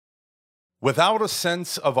Without a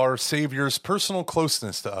sense of our Savior's personal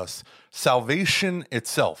closeness to us, salvation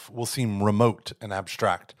itself will seem remote and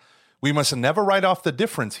abstract. We must never write off the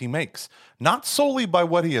difference he makes, not solely by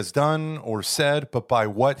what he has done or said, but by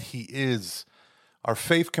what he is. Our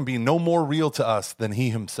faith can be no more real to us than he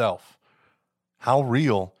himself. How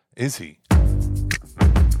real is he?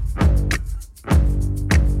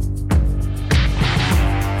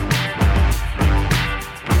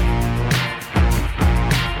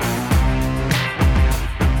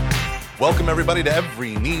 Welcome, everybody, to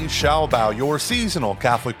Every Knee Shall Bow, your seasonal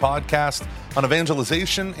Catholic podcast on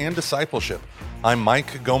evangelization and discipleship. I'm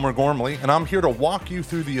Mike Gomer Gormley, and I'm here to walk you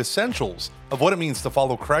through the essentials of what it means to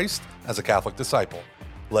follow Christ as a Catholic disciple.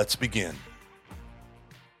 Let's begin.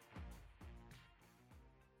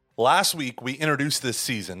 Last week, we introduced this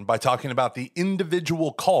season by talking about the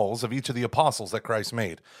individual calls of each of the apostles that Christ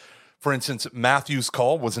made. For instance, Matthew's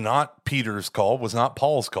call was not Peter's call, was not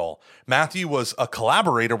Paul's call. Matthew was a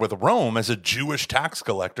collaborator with Rome as a Jewish tax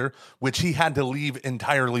collector, which he had to leave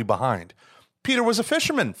entirely behind. Peter was a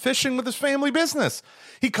fisherman, fishing with his family business.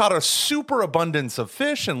 He caught a superabundance of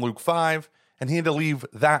fish in Luke 5, and he had to leave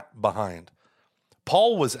that behind.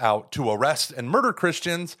 Paul was out to arrest and murder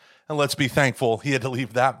Christians, and let's be thankful he had to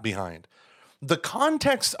leave that behind. The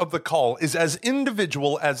context of the call is as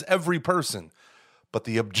individual as every person, but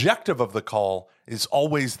the objective of the call is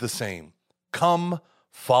always the same. Come,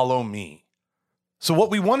 follow me. So what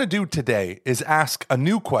we want to do today is ask a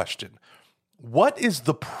new question. What is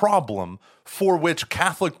the problem for which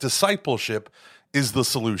Catholic discipleship is the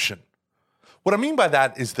solution? What I mean by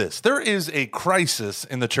that is this. There is a crisis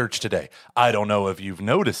in the church today. I don't know if you've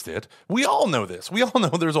noticed it. We all know this. We all know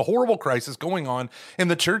there's a horrible crisis going on in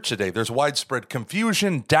the church today. There's widespread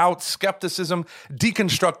confusion, doubt, skepticism,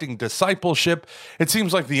 deconstructing discipleship. It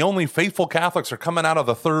seems like the only faithful Catholics are coming out of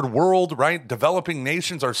the third world, right? Developing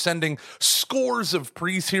nations are sending scores of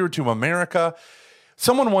priests here to America.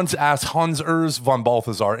 Someone once asked Hans Urs von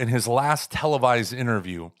Balthasar in his last televised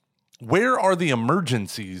interview, where are the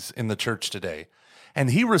emergencies in the church today? And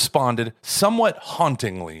he responded somewhat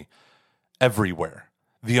hauntingly, everywhere.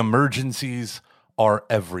 The emergencies are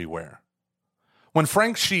everywhere. When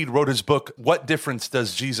Frank Sheed wrote his book, What Difference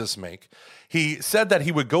Does Jesus Make?, he said that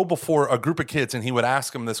he would go before a group of kids and he would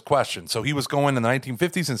ask them this question. So he was going in the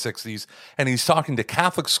 1950s and 60s, and he's talking to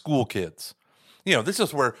Catholic school kids. You know, this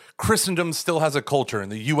is where Christendom still has a culture in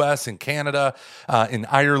the U.S., in Canada, in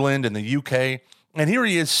Ireland, in the U.K., and here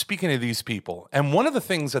he is speaking to these people. And one of the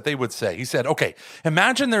things that they would say, he said, okay,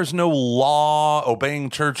 imagine there's no law, obeying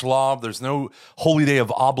church law. There's no holy day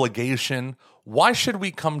of obligation. Why should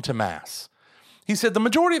we come to Mass? He said the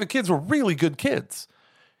majority of the kids were really good kids.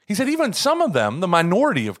 He said even some of them, the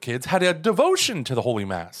minority of kids, had a devotion to the Holy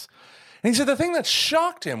Mass. And he said the thing that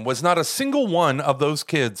shocked him was not a single one of those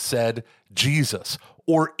kids said Jesus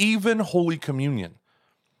or even Holy Communion.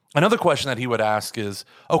 Another question that he would ask is,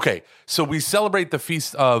 okay, so we celebrate the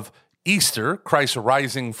feast of Easter, Christ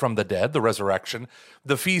rising from the dead, the resurrection,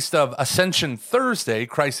 the feast of Ascension Thursday,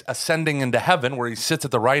 Christ ascending into heaven where he sits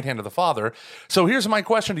at the right hand of the Father. So here's my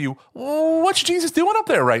question to you. What's Jesus doing up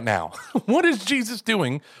there right now? What is Jesus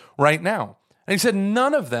doing right now? And he said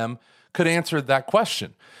none of them could answer that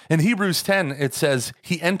question. In Hebrews 10, it says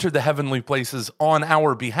he entered the heavenly places on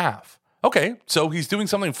our behalf. Okay, so he's doing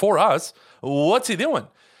something for us. What's he doing?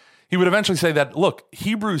 He would eventually say that, look,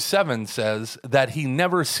 Hebrews 7 says that he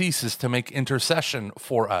never ceases to make intercession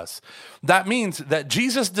for us. That means that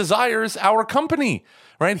Jesus desires our company,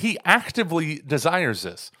 right? He actively desires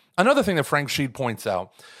this. Another thing that Frank Sheed points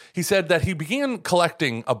out, he said that he began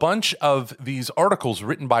collecting a bunch of these articles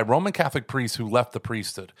written by Roman Catholic priests who left the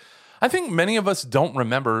priesthood. I think many of us don't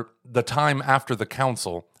remember the time after the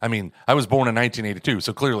council. I mean, I was born in 1982,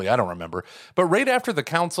 so clearly I don't remember. But right after the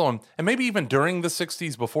council, and maybe even during the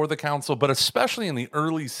 60s before the council, but especially in the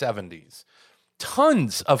early 70s,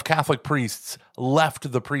 tons of Catholic priests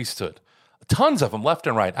left the priesthood. Tons of them, left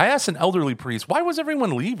and right. I asked an elderly priest, why was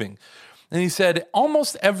everyone leaving? And he said,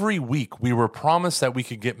 almost every week we were promised that we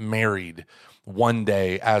could get married one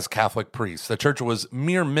day as Catholic priests. The church was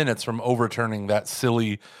mere minutes from overturning that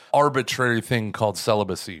silly, arbitrary thing called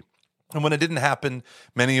celibacy. And when it didn't happen,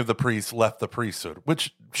 many of the priests left the priesthood,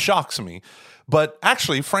 which shocks me. But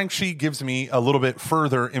actually, Frank Sheed gives me a little bit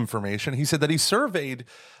further information. He said that he surveyed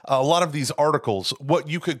a lot of these articles, what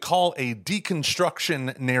you could call a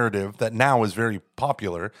deconstruction narrative that now is very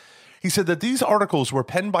popular. He said that these articles were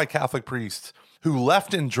penned by Catholic priests who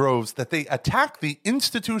left in droves, that they attacked the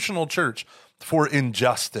institutional church for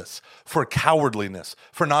injustice, for cowardliness,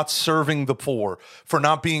 for not serving the poor, for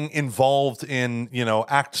not being involved in,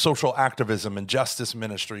 social activism and justice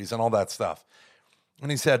ministries and all that stuff. And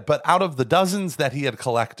he said, but out of the dozens that he had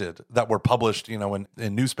collected that were published, in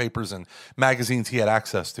newspapers and magazines he had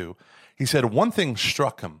access to, he said one thing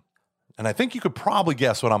struck him. And I think you could probably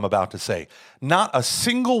guess what I'm about to say. Not a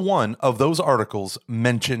single one of those articles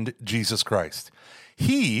mentioned Jesus Christ.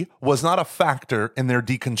 He was not a factor in their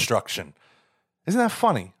deconstruction. Isn't that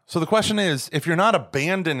funny? So the question is, if you're not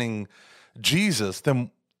abandoning Jesus,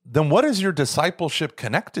 then what is your discipleship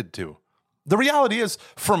connected to? The reality is,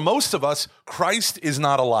 for most of us, Christ is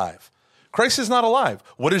not alive. Christ is not alive.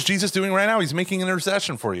 What is Jesus doing right now? He's making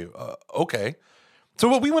intercession for you. Okay. So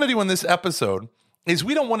what we want to do in this episode is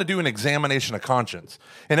we don't want to do an examination of conscience.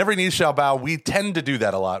 And every knee shall bow. We tend to do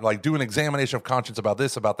that a lot, like do an examination of conscience about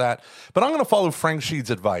this, about that. But I'm going to follow Frank Sheed's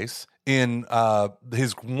advice in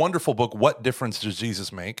his wonderful book, What Difference Does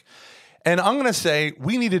Jesus Make? And I'm going to say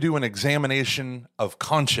we need to do an examination of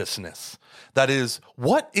consciousness. That is,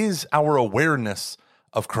 what is our awareness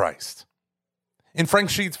of Christ? In Frank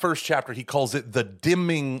Sheed's first chapter, he calls it the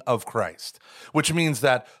dimming of Christ, which means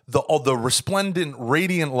that the resplendent,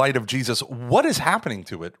 radiant light of Jesus, what is happening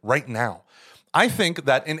to it right now? I think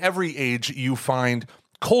that in every age you find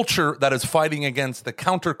culture that is fighting against the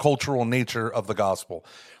countercultural nature of the gospel.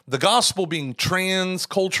 The gospel being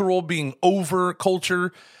transcultural, being over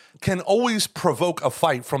culture, can always provoke a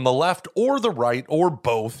fight from the left or the right or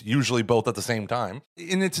both, usually both at the same time,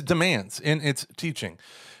 in its demands, in its teaching.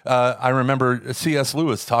 I remember C.S.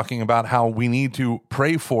 Lewis talking about how we need to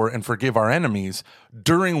pray for and forgive our enemies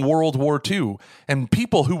during World War II. And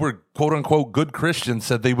people who were, quote unquote, good Christians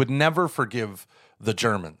said they would never forgive the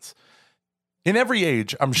Germans. In every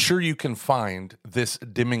age, I'm sure you can find this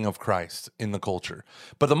dimming of Christ in the culture.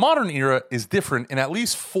 But the modern era is different in at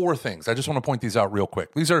least four things. I just want to point these out real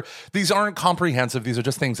quick. These aren't comprehensive. These are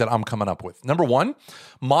just things that I'm coming up with. Number one,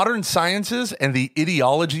 modern sciences and the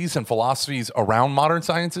ideologies and philosophies around modern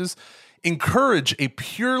sciences encourage a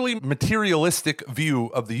purely materialistic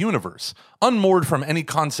view of the universe, unmoored from any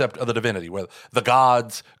concept of the divinity, whether the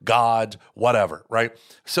gods, God, whatever, right?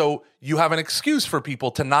 So you have an excuse for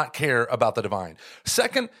people to not care about the divine.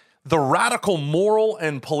 Second, the radical moral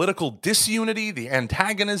and political disunity, the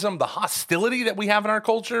antagonism, the hostility that we have in our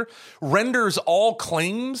culture renders all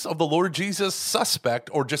claims of the Lord Jesus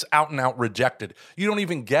suspect or just out and out rejected. You don't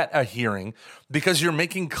even get a hearing because you're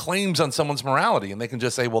making claims on someone's morality and they can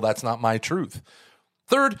just say, well, that's not my truth.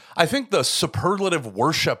 Third, I think the superlative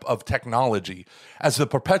worship of technology as the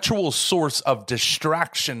perpetual source of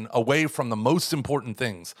distraction away from the most important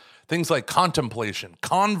things like contemplation,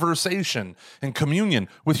 conversation, and communion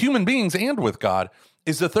with human beings and with God,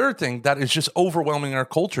 is the third thing that is just overwhelming our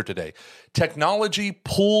culture today. Technology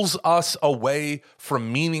pulls us away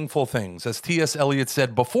from meaningful things. As T.S. Eliot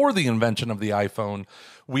said before the invention of the iPhone,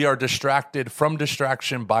 we are distracted from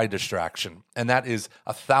distraction by distraction. And that is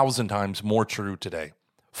 1,000 times more true today.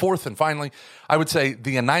 Fourth and finally, I would say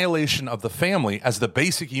the annihilation of the family as the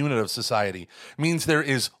basic unit of society means there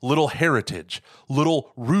is little heritage,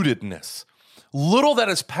 little rootedness, little that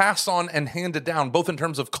is passed on and handed down, both in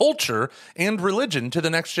terms of culture and religion, to the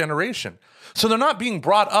next generation. So they're not being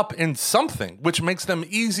brought up in something, which makes them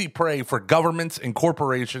easy prey for governments and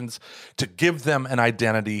corporations to give them an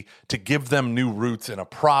identity, to give them new roots in a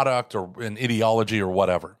product or an ideology or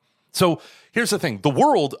whatever. So here's the thing. The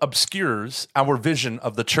world obscures our vision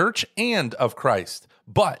of the church and of Christ.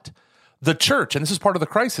 But the church, and this is part of the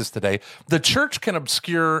crisis today, the church can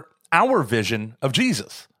obscure our vision of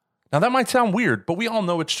Jesus. Now, that might sound weird, but we all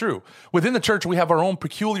know it's true. Within the church, we have our own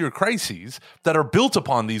peculiar crises that are built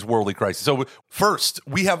upon these worldly crises. So first,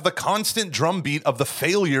 we have the constant drumbeat of the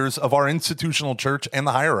failures of our institutional church and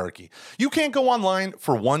the hierarchy. You can't go online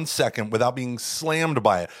for 1 second without being slammed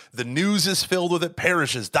by it. The news is filled with it.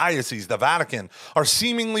 Parishes, dioceses, the Vatican are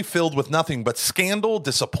seemingly filled with nothing but scandal,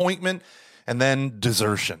 disappointment, and then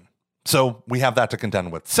desertion. So we have that to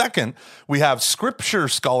contend with. Second, we have scripture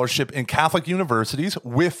scholarship in Catholic universities,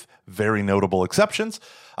 with very notable exceptions,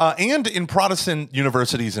 and in Protestant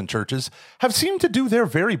universities and churches, have seemed to do their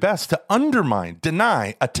very best to undermine,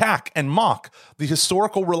 deny, attack, and mock the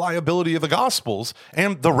historical reliability of the Gospels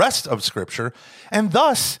and the rest of Scripture, and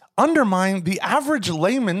thus undermine the average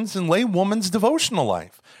layman's and laywoman's devotional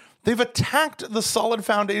life. They've attacked the solid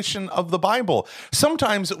foundation of the Bible,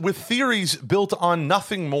 sometimes with theories built on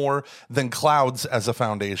nothing more than clouds as a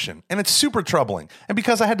foundation. And it's super troubling. And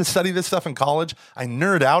because I had to study this stuff in college, I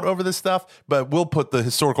nerd out over this stuff, but we'll put the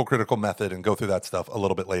historical critical method and go through that stuff a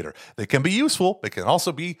little bit later. They can be useful. They can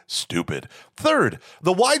also be stupid. Third,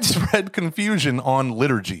 the widespread confusion on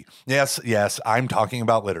liturgy. Yes, I'm talking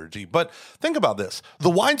about liturgy. But think about this.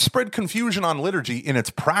 The widespread confusion on liturgy in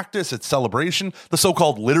its practice, its celebration, the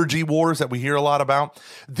so-called liturgy liturgy wars that we hear a lot about.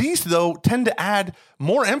 These, though, tend to add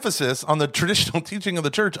more emphasis on the traditional teaching of the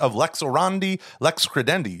church of lex orandi, lex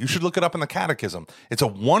credendi. You should look it up in the catechism. It's a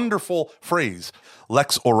wonderful phrase.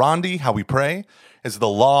 Lex orandi, how we pray, is the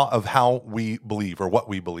law of how we believe or what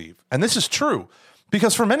we believe. And this is true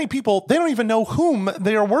because for many people, they don't even know whom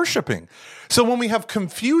they are worshiping. So when we have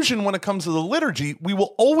confusion when it comes to the liturgy, we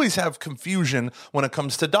will always have confusion when it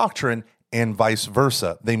comes to doctrine and vice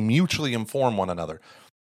versa. They mutually inform one another.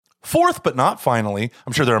 Fourth, but not finally,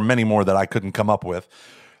 I'm sure there are many more that I couldn't come up with.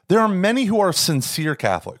 There are many who are sincere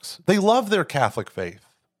Catholics. They love their Catholic faith,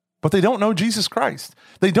 but they don't know Jesus Christ.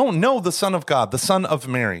 They don't know the Son of God, the Son of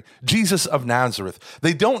Mary, Jesus of Nazareth.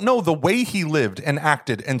 They don't know the way he lived and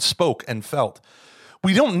acted and spoke and felt.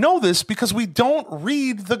 We don't know this because we don't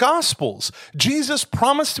read the Gospels. Jesus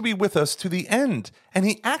promised to be with us to the end, and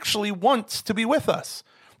he actually wants to be with us.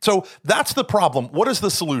 So that's the problem. What is the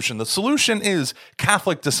solution? The solution is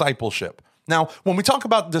Catholic discipleship. Now, when we talk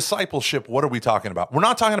about discipleship, what are we talking about? We're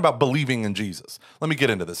not talking about believing in Jesus. Let me get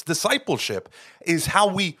into this. Discipleship is how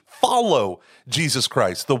we follow Jesus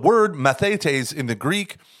Christ. The word mathetes in the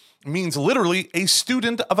Greek means literally a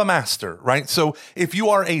student of a master, right? So if you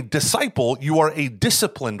are a disciple, you are a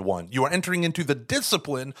disciplined one. You are entering into the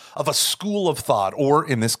discipline of a school of thought, or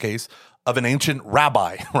in this case, of an ancient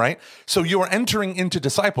rabbi, right? So you are entering into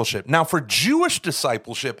discipleship. Now, for Jewish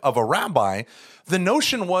discipleship of a rabbi, the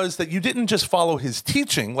notion was that you didn't just follow his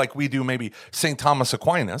teaching like we do maybe St. Thomas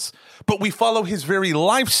Aquinas, but we follow his very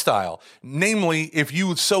lifestyle. Namely, if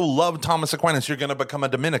you so love Thomas Aquinas, you're going to become a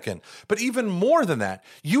Dominican. But even more than that,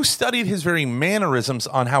 you studied his very mannerisms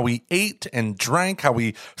on how he ate and drank, how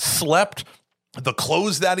he slept, the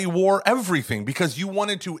clothes that he wore, everything, because you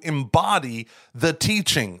wanted to embody the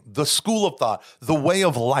teaching, the school of thought, the way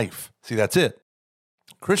of life. See, that's it.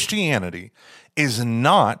 Christianity is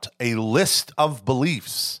not a list of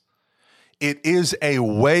beliefs. It is a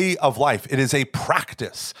way of life. It is a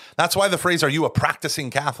practice. That's why the phrase, are you a practicing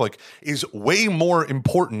Catholic, is way more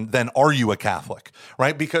important than are you a Catholic,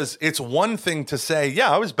 right? Because it's one thing to say,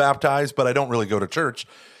 yeah, I was baptized, but I don't really go to church.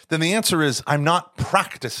 Then the answer is, I'm not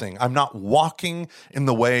practicing. I'm not walking in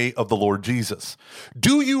the way of the Lord Jesus.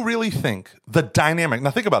 Do you really think the dynamic,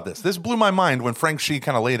 now think about this. This blew my mind when Frank Shee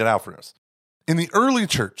kind of laid it out for us. In the early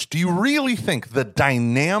church, do you really think the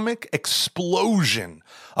dynamic explosion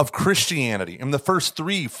of Christianity in the first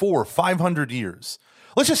 300, 400, 500 years,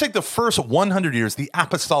 let's just take the first 100 years, the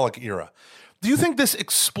apostolic era, do you think this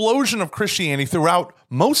explosion of Christianity throughout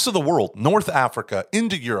most of the world, North Africa,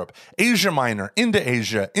 into Europe, Asia Minor, into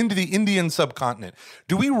Asia, into the Indian subcontinent,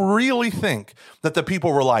 do we really think that the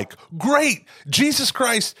people were like, great, Jesus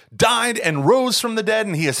Christ died and rose from the dead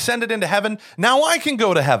and he ascended into heaven, now I can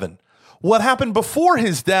go to heaven? What happened before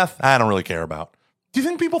his death, I don't really care about. Do you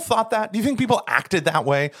think people thought that? Do you think people acted that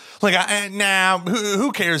way? Like,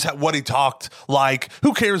 who cares what he talked like?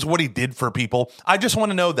 Who cares what he did for people? I just want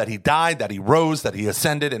to know that he died, that he rose, that he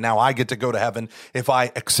ascended, and now I get to go to heaven if I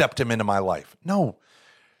accept him into my life. No,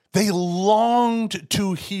 they longed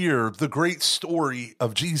to hear the great story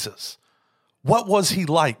of Jesus. What was he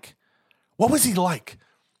like? What was he like?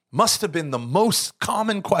 Must have been the most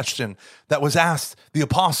common question that was asked the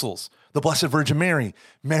apostles, the Blessed Virgin Mary,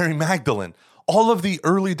 Mary Magdalene, all of the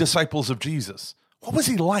early disciples of Jesus. What was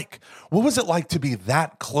he like? What was it like to be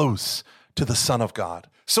that close to the Son of God?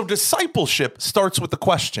 So discipleship starts with the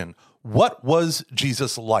question, what was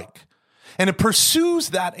Jesus like? And it pursues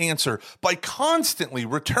that answer by constantly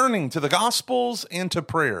returning to the Gospels and to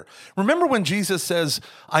prayer. Remember when Jesus says,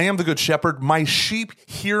 I am the good shepherd, my sheep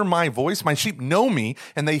hear my voice, my sheep know me,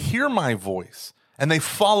 and they hear my voice, and they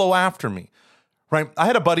follow after me. Right? I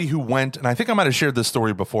had a buddy who went, and I think I might have shared this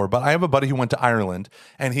story before, but I have a buddy who went to Ireland,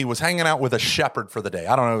 and he was hanging out with a shepherd for the day.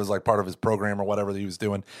 I don't know, it was like part of his program or whatever that he was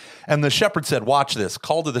doing. And the shepherd said, watch this,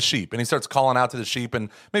 call to the sheep. And he starts calling out to the sheep, and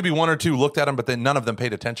maybe one or two looked at him, but then none of them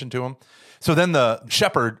paid attention to him. So then the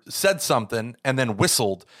shepherd said something and then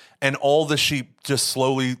whistled, and all the sheep just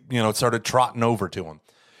slowly, started trotting over to him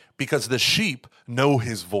because the sheep know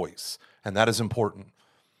his voice, and that is important.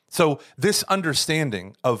 So this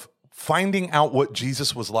understanding of finding out what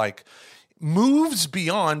Jesus was like moves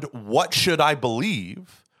beyond what should I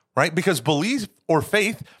believe, right? Because belief or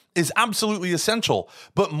faith is absolutely essential,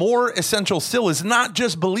 but more essential still is not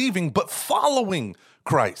just believing, but following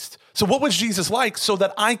Christ. So what was Jesus like so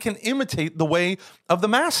that I can imitate the way of the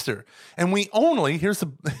master? And we only, here's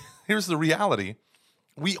the reality,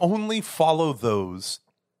 we only follow those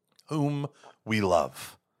whom we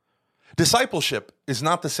love. Discipleship is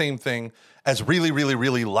not the same thing as really, really,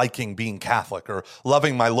 really liking being Catholic or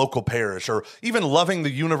loving my local parish or even loving the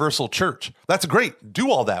universal church. That's great. Do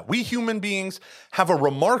all that. We human beings have a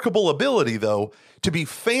remarkable ability, though, to be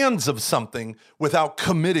fans of something without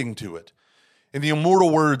committing to it. In the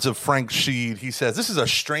immortal words of Frank Sheed, he says, this is a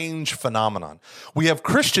strange phenomenon. We have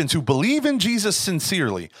Christians who believe in Jesus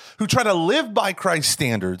sincerely, who try to live by Christ's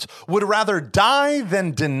standards, would rather die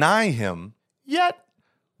than deny him, yet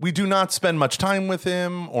we do not spend much time with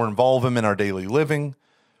him or involve him in our daily living.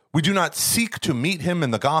 We do not seek to meet him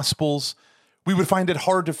in the Gospels. We would find it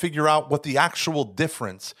hard to figure out what the actual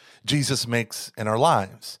difference Jesus makes in our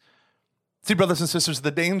lives. See, brothers and sisters, the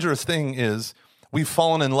dangerous thing is we've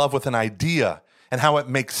fallen in love with an idea and how it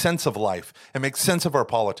makes sense of life and makes sense of our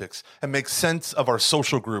politics and makes sense of our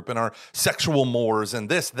social group and our sexual mores and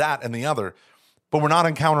this, that, and the other. But we're not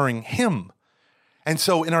encountering him. And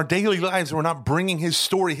so in our daily lives, we're not bringing his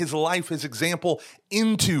story, his life, his example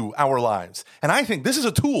into our lives. And I think this is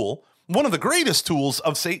a tool, one of the greatest tools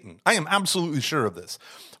of Satan. I am absolutely sure of this.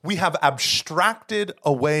 We have abstracted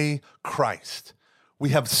away Christ. We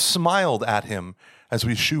have smiled at him as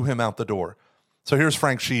we shoo him out the door. So here's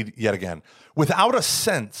Frank Sheed yet again. Without a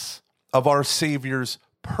sense of our Savior's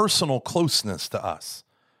personal closeness to us,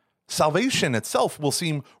 salvation itself will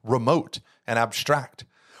seem remote and abstract.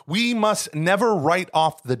 We must never write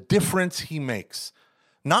off the difference he makes,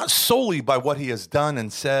 not solely by what he has done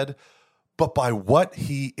and said, but by what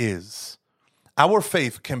he is. Our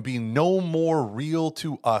faith can be no more real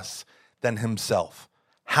to us than himself.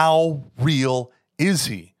 How real is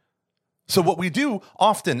he? So what we do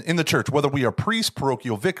often in the church, whether we are priests,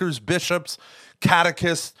 parochial vicars, bishops,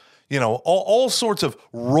 catechists, all sorts of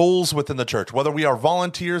roles within the church, whether we are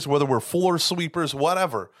volunteers, whether we're floor sweepers,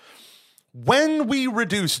 whatever. When we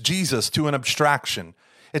reduce Jesus to an abstraction,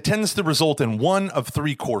 it tends to result in one of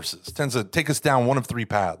three courses. It tends to take us down one of three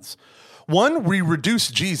paths. One, we reduce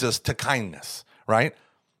Jesus to kindness, right?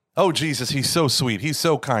 Oh, Jesus, he's so sweet. He's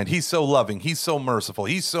so kind. He's so loving. He's so merciful.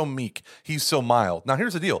 He's so meek. He's so mild. Now,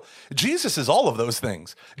 here's the deal. Jesus is all of those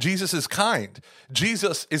things. Jesus is kind.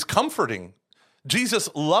 Jesus is comforting. Jesus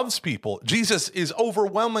loves people. Jesus is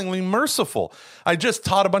overwhelmingly merciful. I just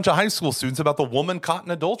taught a bunch of high school students about the woman caught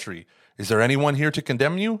in adultery. Is there anyone here to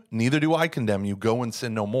condemn you? Neither do I condemn you. Go and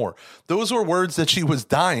sin no more. Those were words that she was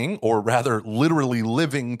dying, or rather literally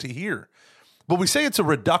living, to hear. But we say it's a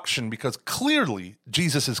reduction because clearly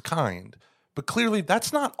Jesus is kind, but clearly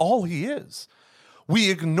that's not all he is.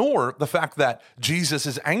 We ignore the fact that Jesus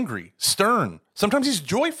is angry, stern. Sometimes he's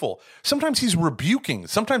joyful. Sometimes he's rebuking.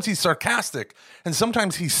 Sometimes he's sarcastic. And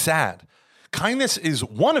sometimes he's sad. Kindness is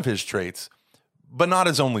one of his traits, but not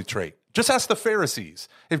his only trait. Just ask the Pharisees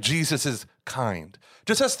if Jesus is kind.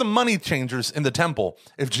 Just ask the money changers in the temple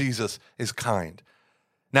if Jesus is kind.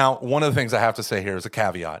 Now, one of the things I have to say here as a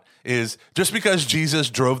caveat is just because Jesus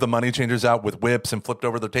drove the money changers out with whips and flipped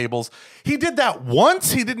over the tables, he did that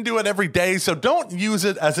once. He didn't do it every day. So don't use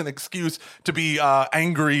it as an excuse to be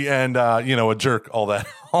angry and a jerk all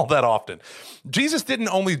that often. Jesus didn't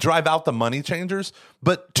only drive out the money changers,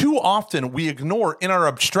 but too often we ignore in our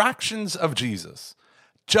abstractions of Jesus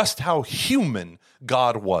just how human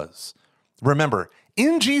God was. Remember,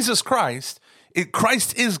 in Jesus Christ,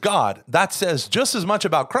 Christ is God. That says just as much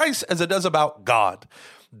about Christ as it does about God.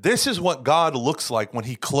 This is what God looks like when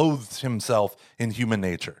he clothes himself in human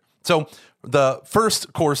nature. So the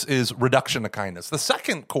first course is reduction to kindness. The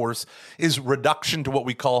second course is reduction to what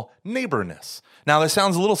we call neighborness. Now, this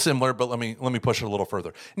sounds a little similar, but let me push it a little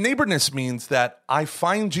further. Neighborness means that I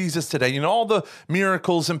find Jesus today, all the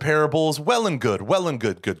miracles and parables, well and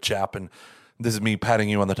good, good chap. And this is me patting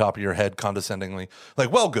you on the top of your head condescendingly.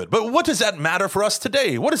 Like, well, good. But what does that matter for us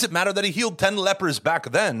today? What does it matter that he healed 10 lepers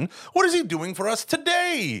back then? What is he doing for us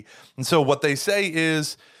today? And so what they say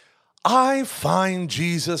is, I find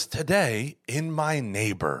Jesus today in my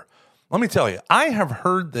neighbor. Let me tell you, I have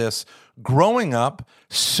heard this growing up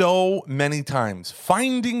so many times.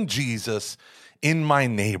 Finding Jesus in my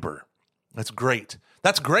neighbor. That's great.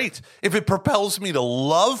 That's great. If it propels me to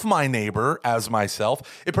love my neighbor as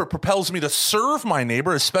myself, if it propels me to serve my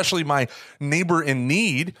neighbor, especially my neighbor in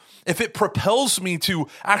need, if it propels me to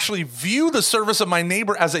actually view the service of my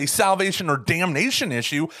neighbor as a salvation or damnation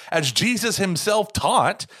issue, as Jesus himself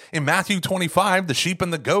taught in Matthew 25, the sheep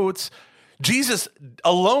and the goats, Jesus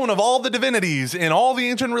alone of all the divinities in all the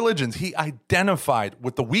ancient religions, he identified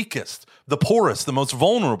with the weakest, the poorest, the most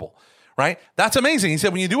vulnerable. Right? That's amazing. He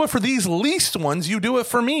said, when you do it for these least ones, you do it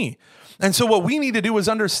for me. And so what we need to do is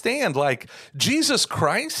understand, Jesus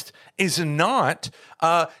Christ is not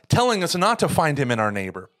telling us not to find him in our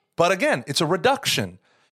neighbor. But again, it's a reduction,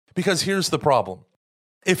 because here's the problem.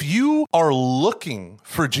 If you are looking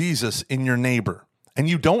for Jesus in your neighbor and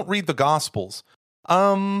you don't read the Gospels,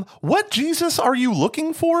 what Jesus are you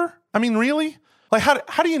looking for? I mean, really? Like,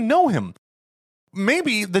 how do you know him?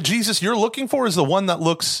 Maybe the Jesus you're looking for is the one that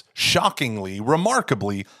looks shockingly,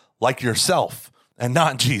 remarkably like yourself and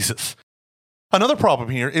not Jesus. Another problem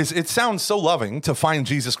here is it sounds so loving to find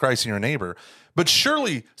Jesus Christ in your neighbor, but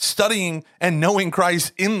surely studying and knowing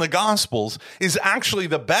Christ in the Gospels is actually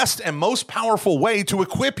the best and most powerful way to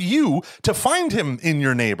equip you to find him in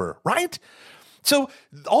your neighbor, right? So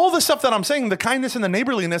all the stuff that I'm saying, the kindness and the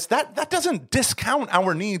neighborliness, that doesn't discount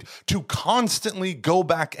our need to constantly go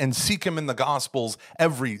back and seek him in the Gospels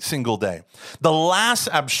every single day. The last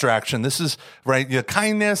abstraction, this is, right, the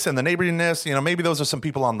kindness and the neighborliness, maybe those are some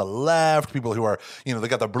people on the left, people who are, they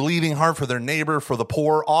got the bleeding heart for their neighbor, for the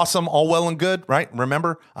poor, awesome, all well and good, right?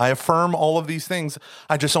 Remember, I affirm all of these things.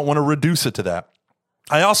 I just don't want to reduce it to that.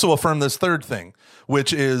 I also affirm this third thing,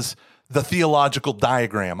 which is the theological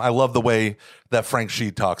diagram. I love the way that Frank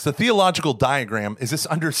Sheed talks. The theological diagram is this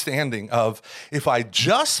understanding of if I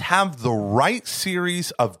just have the right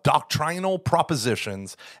series of doctrinal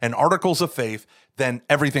propositions and articles of faith, then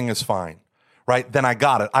everything is fine, right? Then I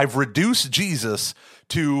got it. I've reduced Jesus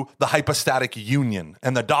to the hypostatic union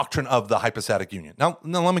and the doctrine of the hypostatic union. Now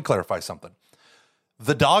let me clarify something.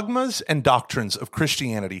 The dogmas and doctrines of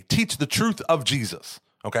Christianity teach the truth of Jesus,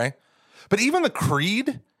 okay? But even the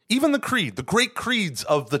creed, the great creeds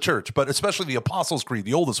of the church, but especially the Apostles' Creed,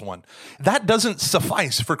 the oldest one, that doesn't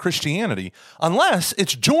suffice for Christianity unless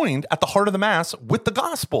it's joined at the heart of the Mass with the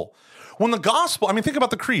gospel. When the gospel, think about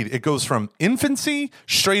the creed. It goes from infancy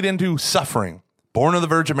straight into suffering. Born of the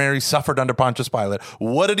Virgin Mary, suffered under Pontius Pilate.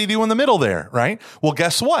 What did he do in the middle there, right? Well,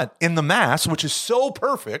 guess what? In the Mass, which is so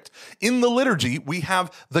perfect, in the liturgy, we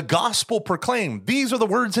have the gospel proclaimed. These are the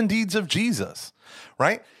words and deeds of Jesus,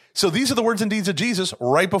 right? So these are the words and deeds of Jesus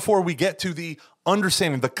right before we get to the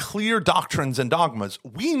understanding, the clear doctrines and dogmas.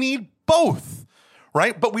 We need both,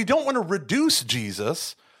 right? But we don't want to reduce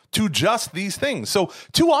Jesus to just these things. So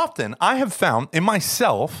too often I have found in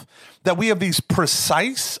myself that we have these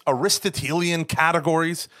precise Aristotelian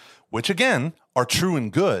categories, which again are true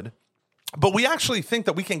and good, but we actually think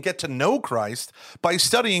that we can get to know Christ by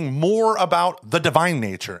studying more about the divine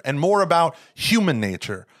nature and more about human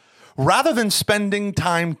nature, rather than spending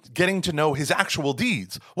time getting to know his actual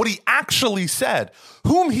deeds, what he actually said,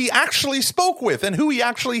 whom he actually spoke with, and who he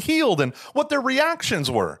actually healed, and what their reactions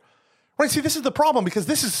were. Right? See, this is the problem because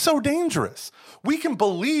this is so dangerous. We can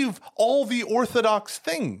believe all the orthodox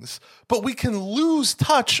things, but we can lose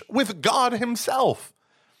touch with God himself.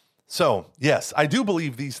 So, yes, I do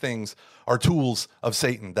believe these things are tools of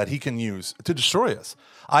Satan that he can use to destroy us.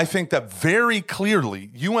 I think that very clearly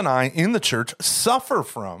you and I in the church suffer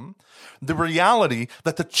from the reality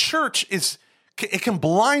that the church it can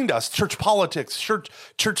blind us. Church politics,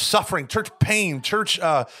 church suffering, church pain, church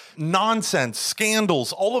nonsense,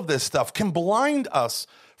 scandals, all of this stuff can blind us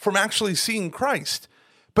from actually seeing Christ.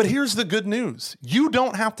 But here's the good news. You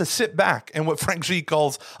don't have to sit back in what Frank Sheed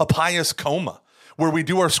calls a pious coma, where we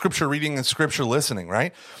do our scripture reading and scripture listening,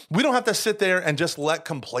 right? We don't have to sit there and just let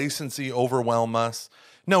complacency overwhelm us.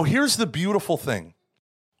 No, here's the beautiful thing.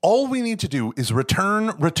 All we need to do is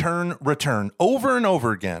return over and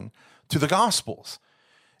over again to the Gospels.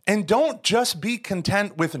 And don't just be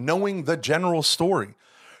content with knowing the general story.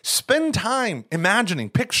 Spend time imagining,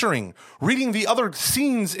 picturing, reading the other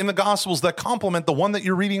scenes in the Gospels that complement the one that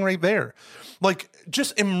you're reading right there. Like,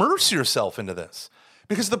 just immerse yourself into this.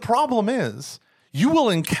 Because the problem is, you will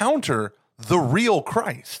encounter the real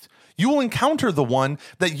Christ. You will encounter the one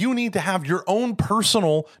that you need to have your own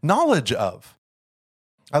personal knowledge of.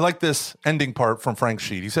 I like this ending part from Frank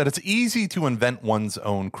Sheed. He said, it's easy to invent one's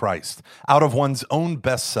own Christ out of one's own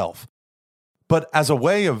best self. But as a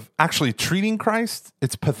way of actually treating Christ,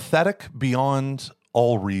 it's pathetic beyond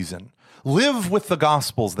all reason. Live with the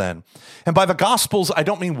Gospels then. And by the Gospels, I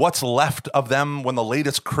don't mean what's left of them when the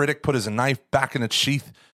latest critic put his knife back in its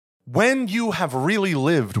sheath. When you have really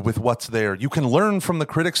lived with what's there, you can learn from the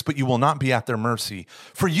critics, but you will not be at their mercy.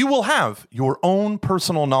 For you will have your own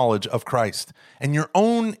personal knowledge of Christ and your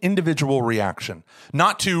own individual reaction,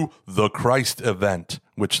 not to the Christ event,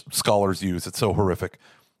 which scholars use. It's so horrific,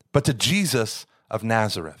 but to Jesus of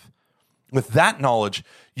Nazareth. With that knowledge,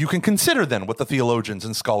 you can consider then what the theologians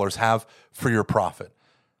and scholars have for your prophet.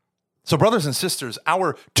 So brothers and sisters,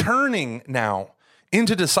 our turning now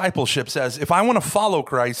into discipleship says, if I want to follow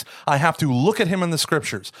Christ, I have to look at him in the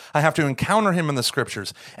scriptures. I have to encounter him in the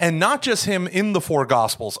scriptures, and not just him in the four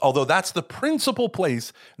gospels, although that's the principal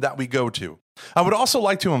place that we go to. I would also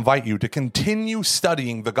like to invite you to continue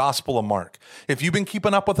studying the Gospel of Mark. If you've been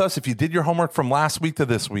keeping up with us, if you did your homework from last week to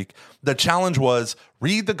this week, the challenge was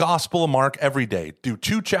read the Gospel of Mark every day. Do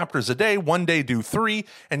 2 chapters a day, one day do 3,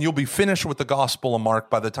 and you'll be finished with the Gospel of Mark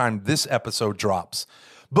by the time this episode drops.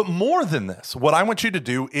 But more than this, what I want you to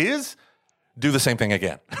do is do the same thing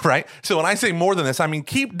again, right? So when I say more than this, I mean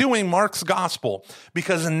keep doing Mark's gospel,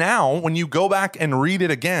 because now when you go back and read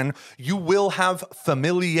it again, you will have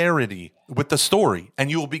familiarity with the story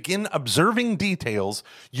and you will begin observing details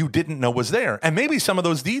you didn't know was there. And maybe some of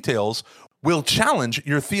those details will challenge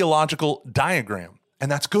your theological diagram.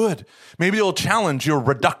 And that's good. Maybe it'll challenge your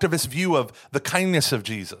reductivist view of the kindness of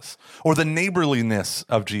Jesus or the neighborliness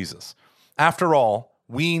of Jesus. After all,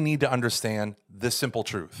 we need to understand this simple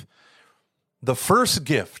truth. The first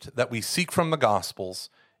gift that we seek from the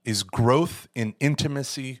Gospels is growth in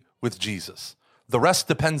intimacy with Jesus. The rest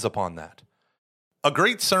depends upon that. A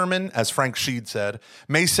great sermon, as Frank Sheed said,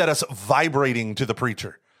 may set us vibrating to the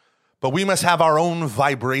preacher, but we must have our own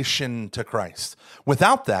vibration to Christ.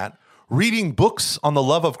 Without that, reading books on the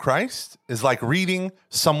love of Christ is like reading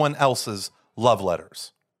someone else's love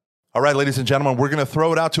letters. All right, ladies and gentlemen, we're going to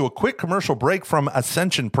throw it out to a quick commercial break from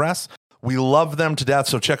Ascension Press. We love them to death,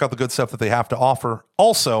 so check out the good stuff that they have to offer.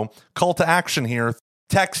 Also, call to action here.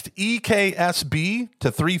 Text EKSB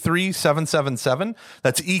to 33777.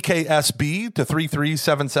 That's EKSB to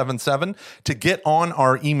 33777 to get on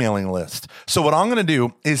our emailing list. So what I'm going to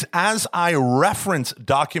do is, as I reference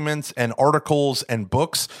documents and articles and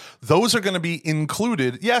books, those are going to be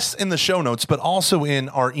included, yes, in the show notes, but also in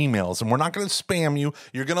our emails. And we're not going to spam you.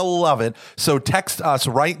 You're going to love it. So text us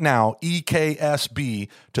right now, EKSB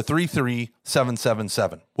to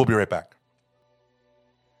 33777. We'll be right back.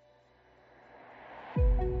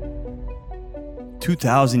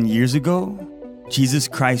 2,000 years ago, Jesus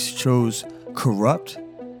Christ chose corrupt,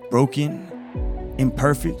 broken,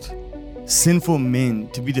 imperfect, sinful men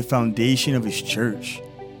to be the foundation of his church.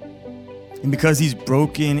 And because these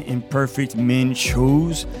broken, imperfect men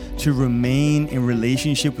chose to remain in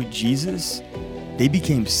relationship with Jesus, they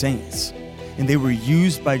became saints. And they were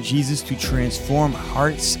used by Jesus to transform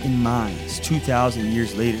hearts and minds 2,000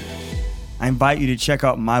 years later. I invite you to check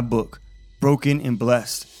out my book, Broken and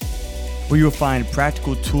Blessed, where you'll find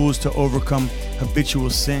practical tools to overcome habitual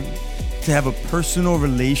sin, to have a personal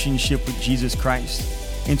relationship with Jesus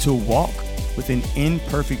Christ, and to walk with an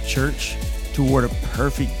imperfect church toward a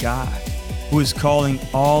perfect God who is calling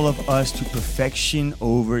all of us to perfection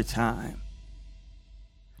over time.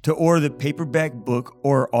 To order the paperback book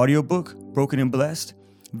or audiobook, Broken and Blessed,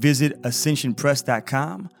 visit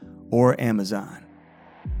ascensionpress.com or Amazon.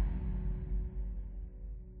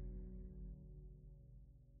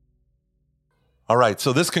 All right,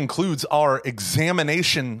 so this concludes our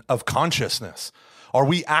examination of consciousness. Are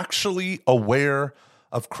we actually aware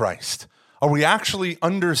of Christ? Are we actually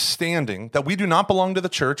understanding that we do not belong to the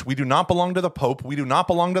church, we do not belong to the Pope, we do not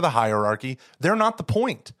belong to the hierarchy? They're not the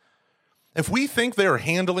point. If we think they're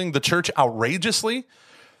handling the church outrageously,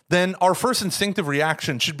 then our first instinctive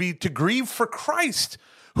reaction should be to grieve for Christ,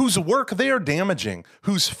 whose work they are damaging,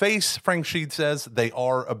 whose face, Frank Sheed says, they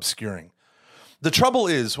are obscuring. The trouble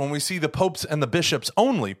is when we see the popes and the bishops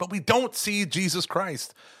only, but we don't see Jesus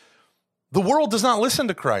Christ. The world does not listen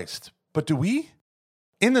to Christ, but do we?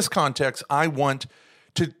 In this context, I want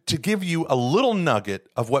to give you a little nugget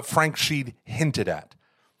of what Frank Sheed hinted at.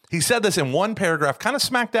 He said this in one paragraph, kind of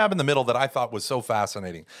smack dab in the middle, that I thought was so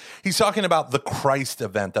fascinating. He's talking about the Christ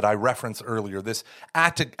event that I referenced earlier, this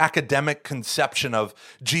academic conception of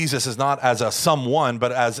Jesus as not as a someone,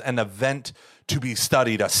 but as an event to be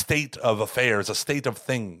studied, a state of affairs, a state of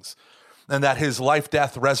things. And that his life,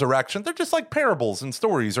 death, resurrection, they're just like parables and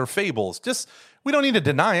stories or fables. We don't need to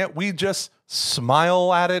deny it. We just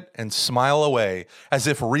smile at it and smile away as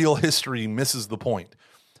if real history misses the point.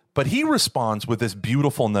 But he responds with this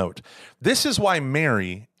beautiful note. This is why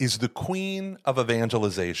Mary is the queen of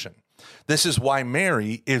evangelization. This is why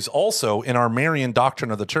Mary is also, in our Marian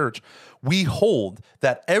doctrine of the church, we hold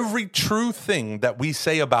that every true thing that we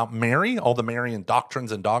say about Mary, all the Marian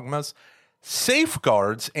doctrines and dogmas,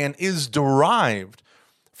 safeguards and is derived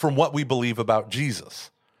from what we believe about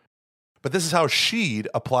Jesus. But this is how Sheed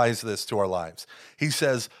applies this to our lives. He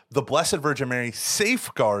says, the Blessed Virgin Mary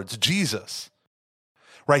safeguards Jesus.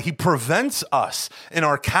 Right? He prevents us in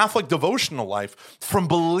our Catholic devotional life from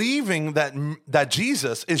believing that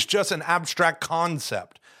Jesus is just an abstract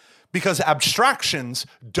concept, because abstractions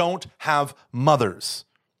don't have mothers.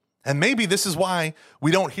 And maybe this is why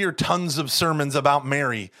we don't hear tons of sermons about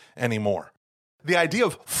Mary anymore. The idea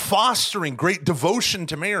of fostering great devotion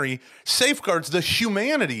to Mary safeguards the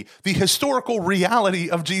humanity, the historical reality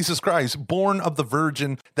of Jesus Christ, born of the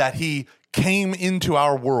Virgin, that he came into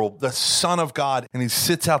our world, the Son of God, and he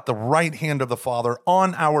sits at the right hand of the Father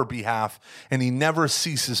on our behalf, and he never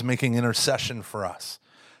ceases making intercession for us.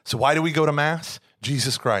 So why do we go to Mass?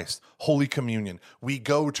 Jesus Christ, Holy Communion. We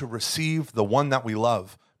go to receive the one that we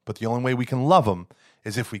love, but the only way we can love him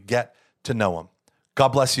is if we get to know him. God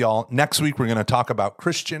bless y'all. Next week, we're going to talk about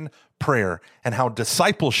Christian prayer and how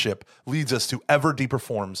discipleship leads us to ever deeper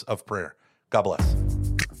forms of prayer. God bless.